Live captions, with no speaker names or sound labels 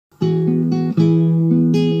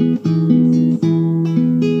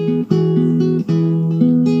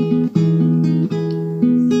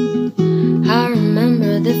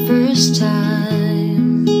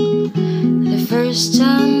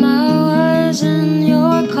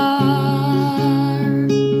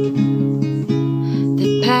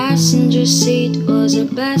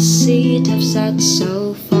seat I've sat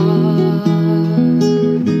so far.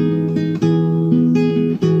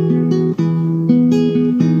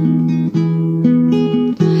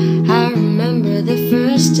 I remember the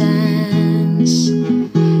first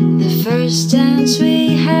dance we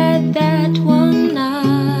had that one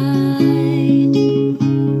night,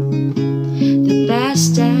 the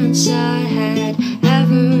best dance I had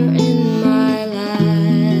ever in my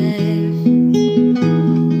life.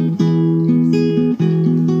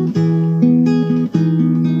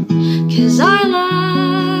 'Cause I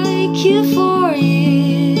like you for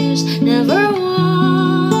years, never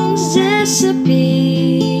once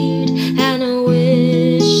disappeared, and I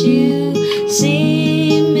wish you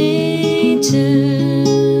see me too.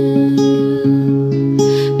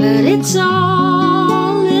 But it's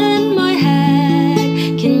all in my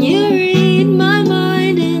head, can you read my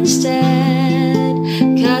mind instead?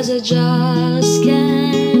 'Cause I just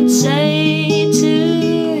can't say to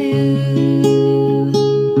you,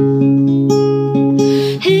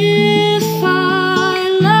 if I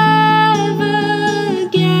love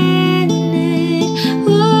again, it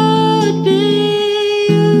would be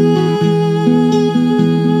you.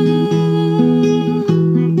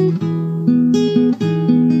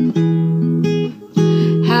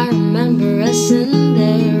 I remember us in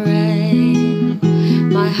the rain,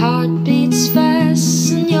 my heart beats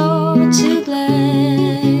fast and you're to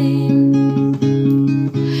blame.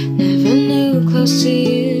 Never knew close to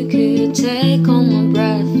you could take all my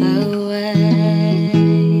breath away.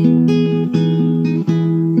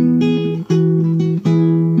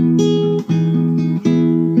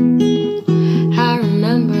 I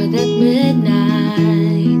remember that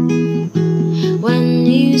midnight when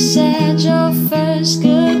you said your first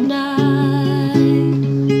goodnight.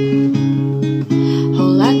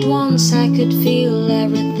 All at once I could feel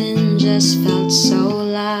everything just felt so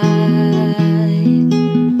light.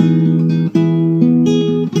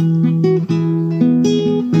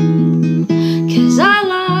 'Cause I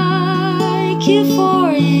like you for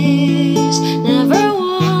years, never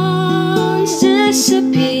once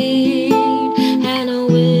disappeared, and I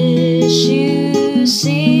wish you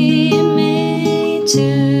see me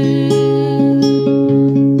too.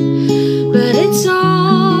 But it's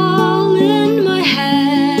all in my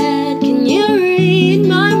head, can you read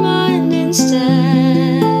my mind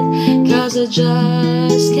instead? 'Cause I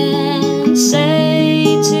just can't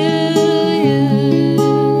say to you,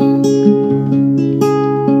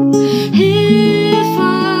 if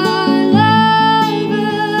I love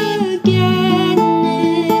again,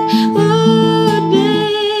 it would be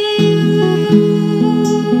you.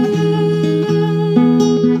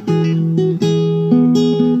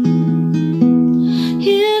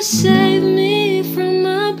 You saved me from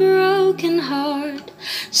a broken heart,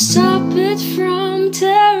 stop it from